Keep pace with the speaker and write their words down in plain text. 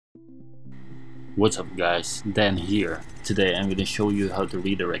What's up guys, Dan here. Today I'm going to show you how to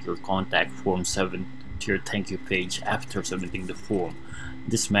redirect your contact form 7 to your thank you page after submitting the form.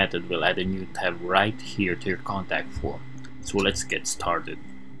 This method will add a new tab right here to your contact form. So let's get started.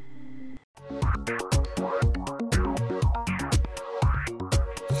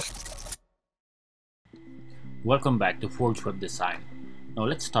 Welcome back to Forge Web Design. Now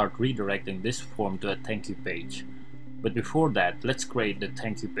let's start redirecting this form to a thank you page. But before that, let's create the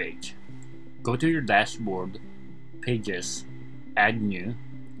thank you page. Go to your dashboard, Pages, Add New,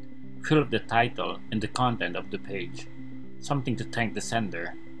 fill up the title and the content of the page, something to thank the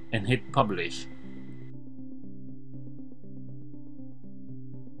sender, and hit Publish.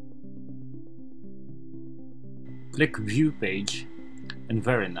 Click View Page, and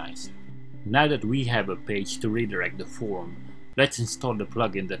very nice. Now that we have a page to redirect the form, let's install the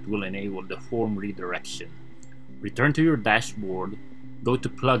plugin that will enable the form redirection. Return to your dashboard, go to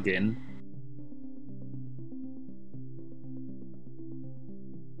Plugin,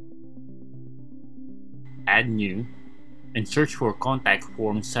 Add New, and search for Contact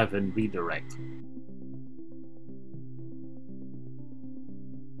Form 7 Redirect.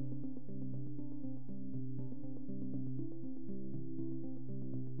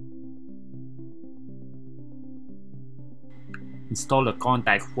 Install the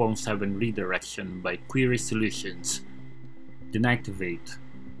Contact Form 7 redirection by Query Solutions. Then activate.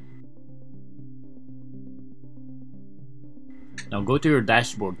 Now go to your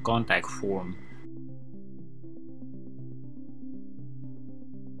dashboard contact form.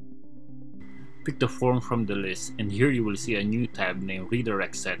 Pick the form from the list, and here you will see a new tab named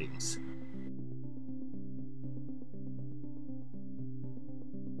Redirect Settings.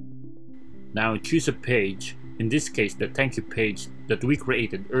 Now choose a page, in this case the thank you page that we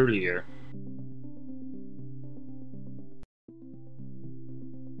created earlier.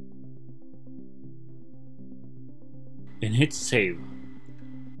 And hit Save.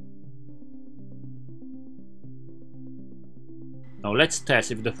 Now let's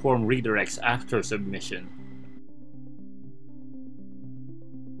test if the form redirects after submission.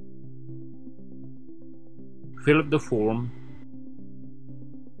 Fill up the form.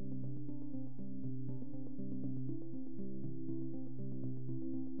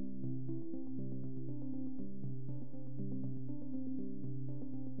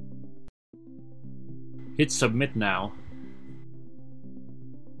 Hit Submit now.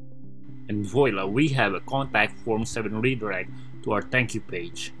 And voila, we have a Contact Form 7 redirect to our thank you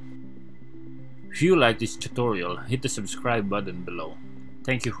page. If you like this tutorial, hit the subscribe button below.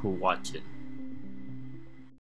 Thank you for watching.